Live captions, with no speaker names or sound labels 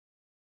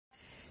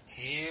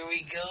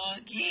we go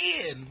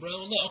again,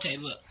 bro. Look, okay,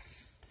 look.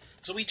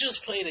 So we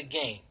just played a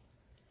game.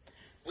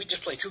 We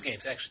just played 2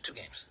 games, actually, 2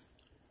 games.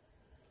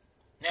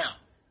 Now,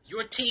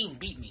 your team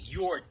beat me.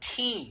 Your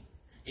team.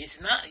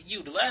 It's not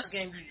you. The last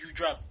game you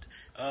dropped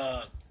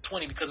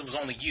 20 because it was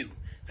only you.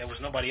 There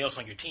was nobody else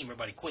on your team.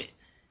 Everybody quit.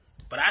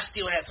 But I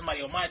still had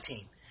somebody on my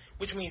team.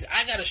 Which means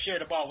I got to share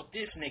the ball with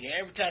this nigga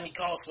every time he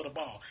calls for the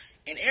ball.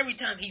 And every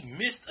time he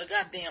missed a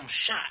goddamn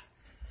shot,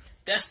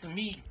 that's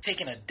me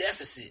taking a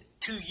deficit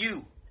to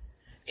you.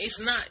 It's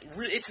not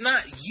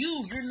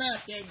you. You're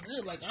not that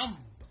good. Like, I'm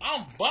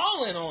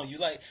balling on you.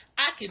 Like,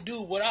 I can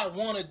do what I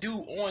want to do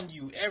on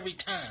you every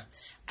time.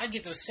 I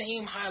get the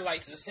same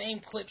highlights, the same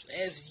clips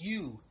as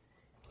you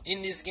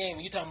in this game.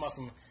 You talking about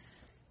some,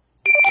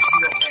 if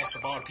you don't pass the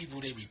ball to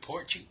people, they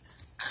report you.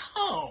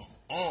 Come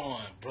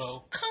on,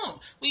 bro. Come.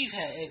 We've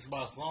had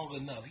Xbox long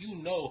enough. You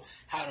know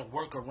how to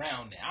work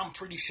around that. I'm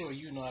pretty sure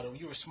you know how to.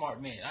 You're a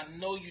smart man. I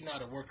know you know how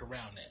to work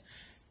around that.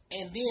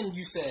 And then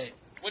you said,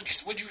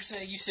 what you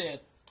say? You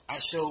said, I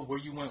showed where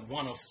you went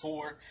 1 of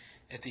 4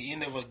 at the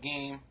end of a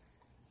game.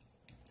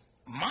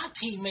 My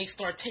teammates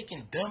start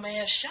taking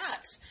dumbass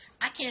shots.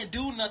 I can't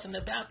do nothing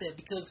about that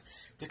because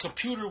the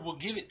computer will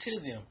give it to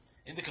them.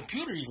 And the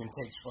computer even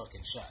takes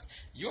fucking shots.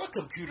 Your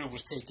computer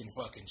was taking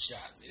fucking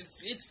shots.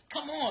 It's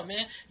come on,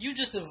 man. You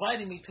just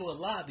invited me to a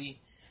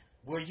lobby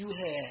where you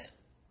had,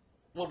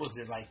 what was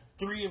it, like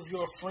 3 of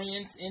your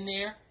friends in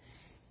there,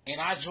 and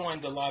I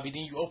joined the lobby.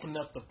 Then you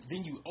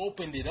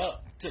opened it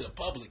up to the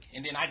public,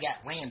 and then I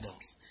got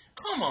randoms.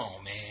 Come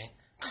on, man.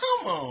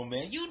 Come on,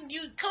 man. You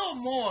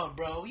come on,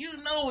 bro. You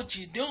know what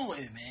you're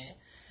doing,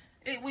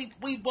 man.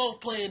 We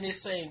both playing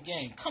this same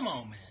game. Come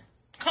on, man.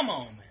 Come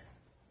on, man.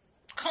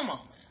 Come on,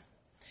 man.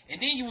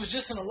 And then you was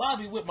just in the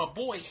lobby with my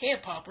boy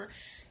Head Popper.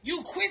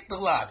 You quit the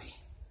lobby.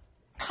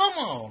 Come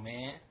on,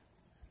 man.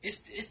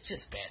 It's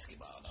just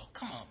basketball, though.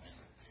 Come on,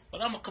 man.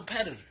 But I'm a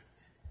competitor.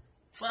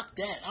 Fuck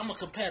that. I'm a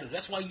competitor.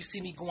 That's why you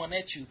see me going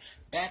at you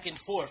back and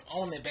forth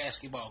on the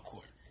basketball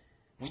court.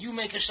 When you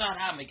make a shot,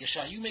 I make a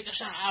shot. You make a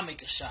shot, I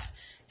make a shot.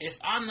 If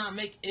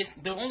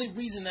the only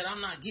reason that I'm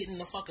not getting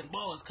the fucking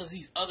ball is because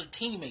these other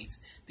teammates,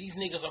 these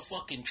niggas are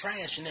fucking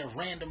trash and they're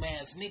random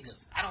ass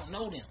niggas. I don't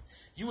know them.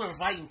 You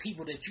inviting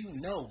people that you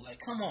know. Like,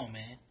 come on,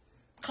 man.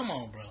 Come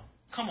on, bro.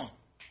 Come on.